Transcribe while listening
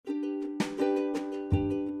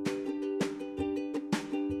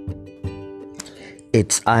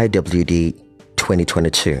It's IWD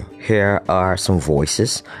 2022. Here are some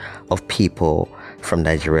voices of people from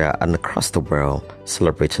Nigeria and across the world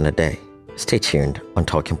celebrating the day. Stay tuned on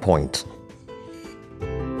Talking Point.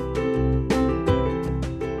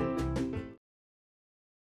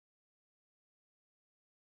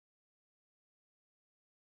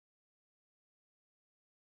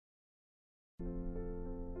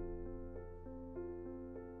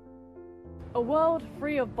 A world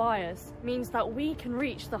free of bias means that we can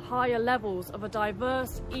reach the higher levels of a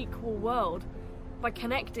diverse, equal world by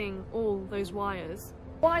connecting all those wires.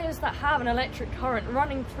 Wires that have an electric current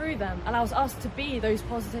running through them allows us to be those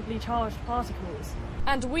positively charged particles.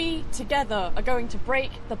 And we, together, are going to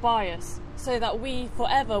break the bias so that we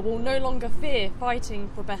forever will no longer fear fighting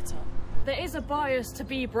for better. There is a bias to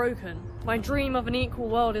be broken. My dream of an equal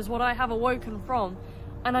world is what I have awoken from,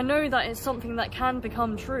 and I know that it's something that can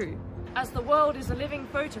become true. As the world is a living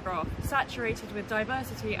photograph, saturated with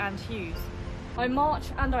diversity and hues. I march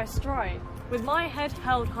and I strive, with my head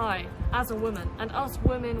held high, as a woman, and us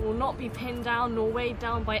women will not be pinned down nor weighed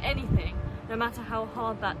down by anything, no matter how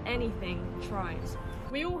hard that anything tries.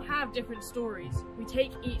 We all have different stories. We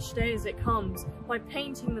take each day as it comes, by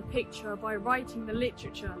painting the picture, by writing the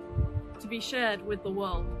literature, to be shared with the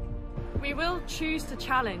world. We will choose to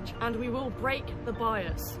challenge, and we will break the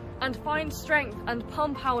bias, and find strength and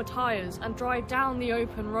pump our tires and drive down the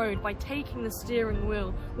open road by taking the steering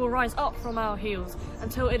wheel. We'll rise up from our heels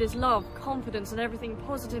until it is love, confidence and everything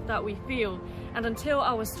positive that we feel, and until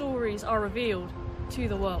our stories are revealed to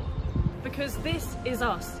the world. Because this is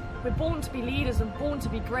us. We're born to be leaders and born to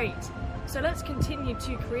be great. So let's continue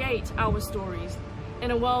to create our stories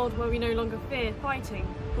in a world where we no longer fear fighting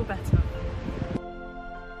for better.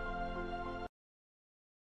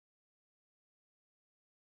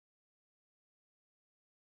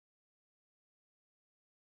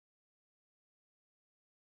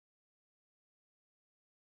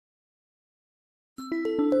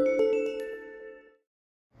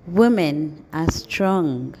 Women are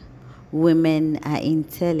strong, women are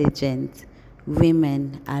intelligent,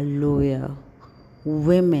 women are loyal,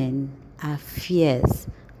 women are fierce,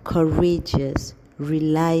 courageous,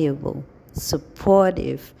 reliable,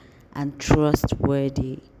 supportive, and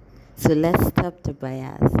trustworthy. So let's stop the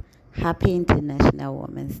bias. Happy International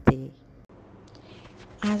Women's Day.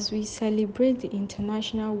 As we celebrate the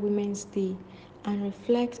International Women's Day and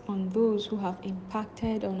reflect on those who have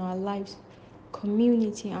impacted on our lives,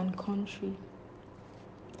 community and country,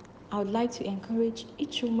 I would like to encourage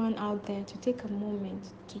each woman out there to take a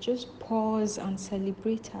moment to just pause and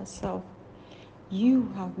celebrate herself. You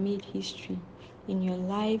have made history in your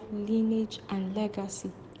life, lineage and legacy.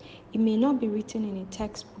 It may not be written in a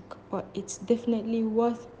textbook, but it's definitely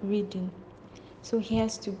worth reading. So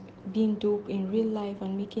here's to being dope in real life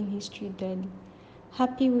and making history daily.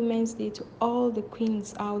 Happy Women's Day to all the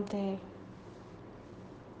queens out there.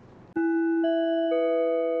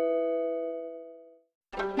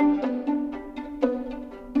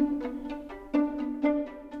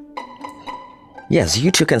 Yes, you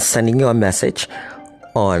too can send in your message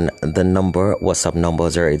on the WhatsApp number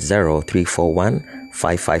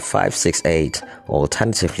 080-341-55568.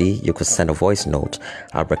 Alternatively, you could send a voice note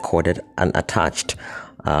recorded and attached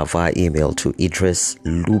via email to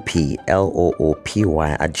idrisloopy, LOOPY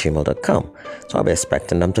 @gmail.com. So I'll be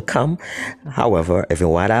expecting them to come. However, even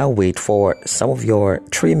while I wait for some of your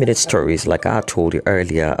 3-minute stories, like I told you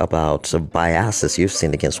earlier about biases you've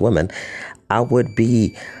seen against women, I would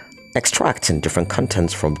be extracting different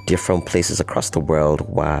contents from different places across the world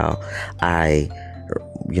while I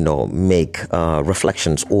make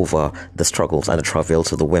reflections over the struggles and the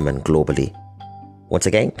travails of the women globally. Once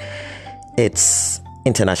again, it's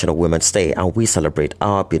International Women's Day and we celebrate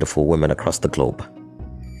our beautiful women across the globe.